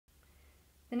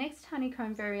The next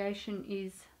honeycomb variation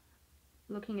is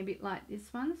looking a bit like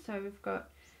this one. So I've got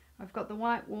the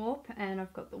white warp and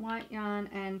I've got the white yarn,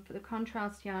 and for the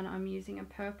contrast yarn I'm using a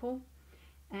purple,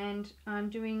 and I'm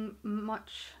doing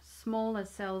much smaller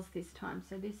cells this time.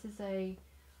 So this is a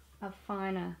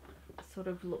finer sort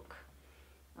of look.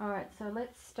 Alright, so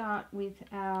let's start with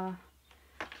our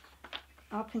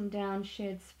up and down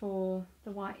sheds for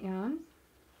the white yarn.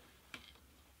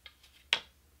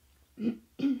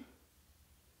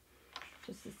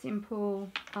 Just a simple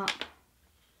up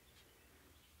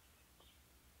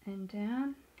and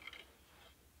down.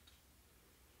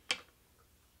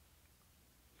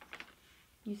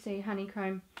 You see,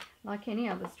 honeycomb, like any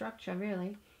other structure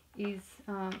really, is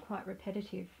quite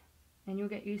repetitive, and you'll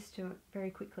get used to it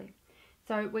very quickly.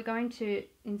 So we're going to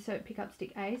insert pickup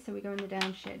stick A, so we go in the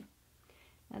down shed.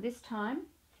 Now this time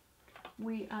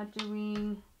we are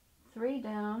doing 3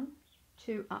 down,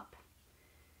 2 up,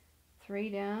 3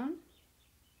 down,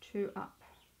 2 up,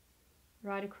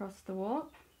 right across the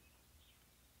warp.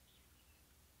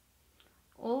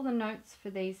 All the notes for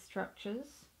these structures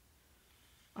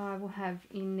I will have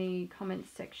in the comments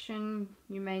section.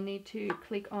 You may need to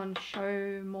click on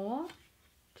show more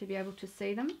to be able to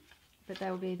see them, but they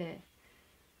will be there.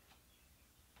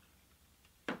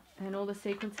 And all the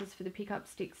sequences for the pickup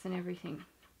sticks and everything.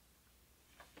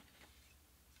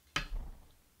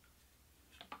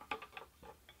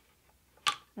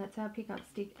 That's our pickup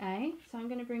stick A. So I'm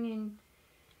going to bring in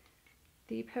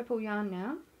the purple yarn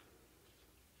now,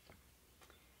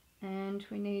 and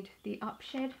we need the up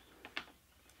shed.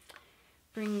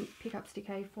 Bring pickup stick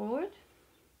A forward,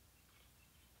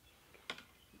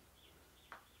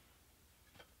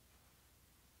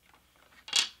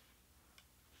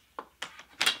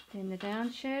 then the down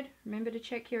shed. Remember to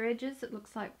check your edges. It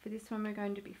looks like for this one we're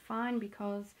going to be fine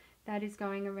because that is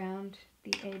going around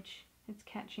the edge. It's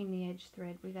catching the edge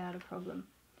thread without a problem.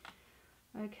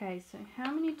 Okay, so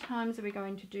how many times are we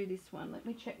going to do this one? Let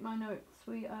me check my notes.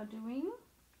 We are doing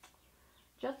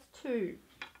just 2.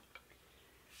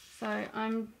 So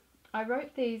I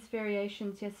wrote these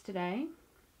variations yesterday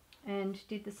and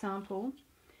did the sample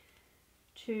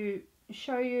to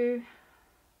show you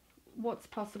what's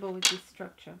possible with this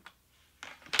structure,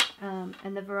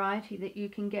 and the variety that you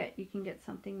can get. You can get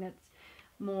something that's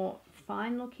more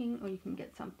fine looking, or you can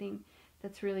get something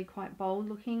that's really quite bold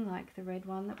looking, like the red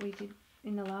one that we did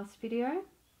in the last video.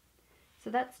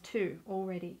 So that's 2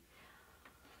 already.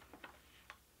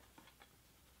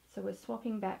 So we're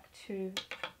swapping back to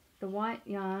the white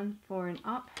yarn for an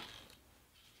up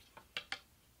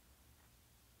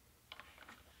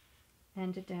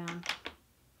and a down.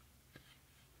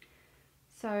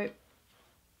 So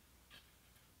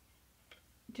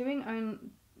doing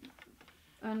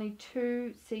only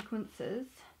 2 sequences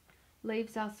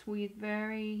leaves us with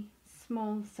very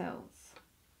small cells.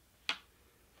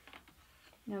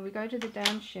 Now we go to the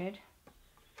down shed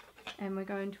and we're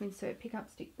going to insert pickup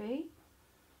stick B.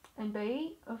 And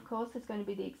B, of course, is going to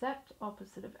be the exact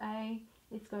opposite of A.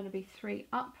 It's going to be 3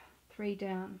 up, 3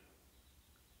 down.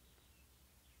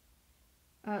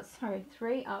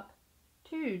 3 up,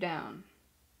 2 down.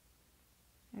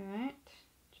 Alright,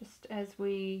 just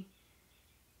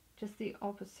the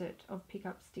opposite of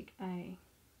pickup stick A.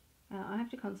 I have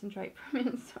to concentrate for a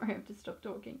minute, sorry, I have to stop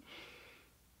talking.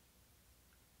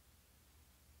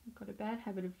 I've got a bad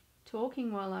habit of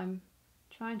talking while I'm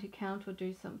trying to count or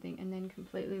do something and then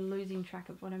completely losing track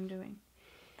of what I'm doing.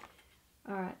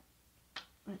 Alright,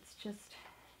 let's just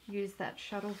use that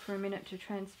shuttle for a minute to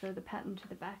transfer the pattern to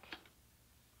the back.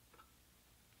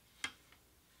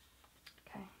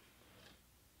 Okay,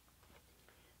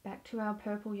 back to our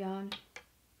purple yarn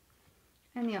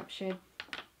and the up shed.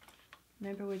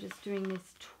 Remember, we're just doing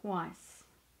this twice,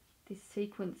 this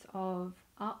sequence of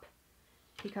up,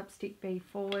 pickup stick B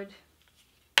forward.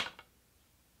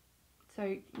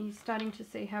 So you're starting to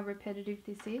see how repetitive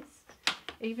this is.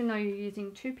 Even though you're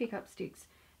using 2 pickup sticks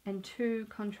and 2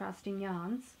 contrasting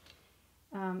yarns,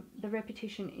 the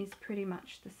repetition is pretty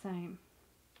much the same.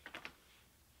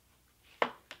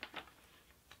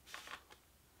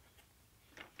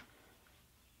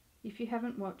 If you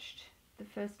haven't watched the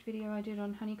first video I did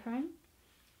on honeycomb,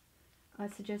 I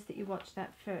suggest that you watch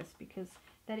that first, because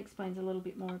that explains a little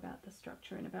bit more about the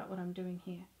structure and about what I'm doing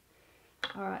here.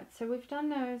 Alright, so we've done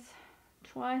those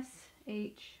twice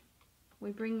each.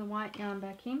 We bring the white yarn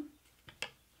back in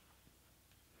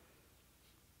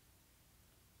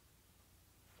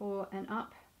for an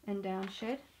up and down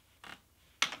shed.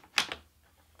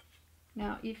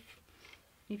 Now if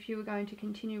you were going to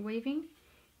continue weaving,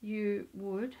 you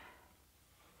would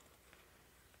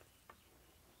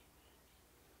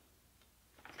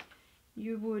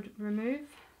you would remove,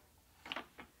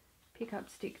 pick up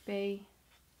stick B,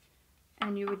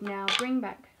 and you would now bring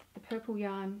back the purple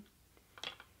yarn.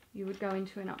 You would go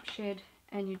into an up shed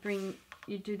and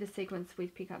you'd do the sequence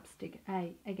with pick up stick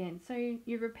A again. So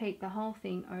you repeat the whole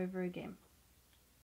thing over again.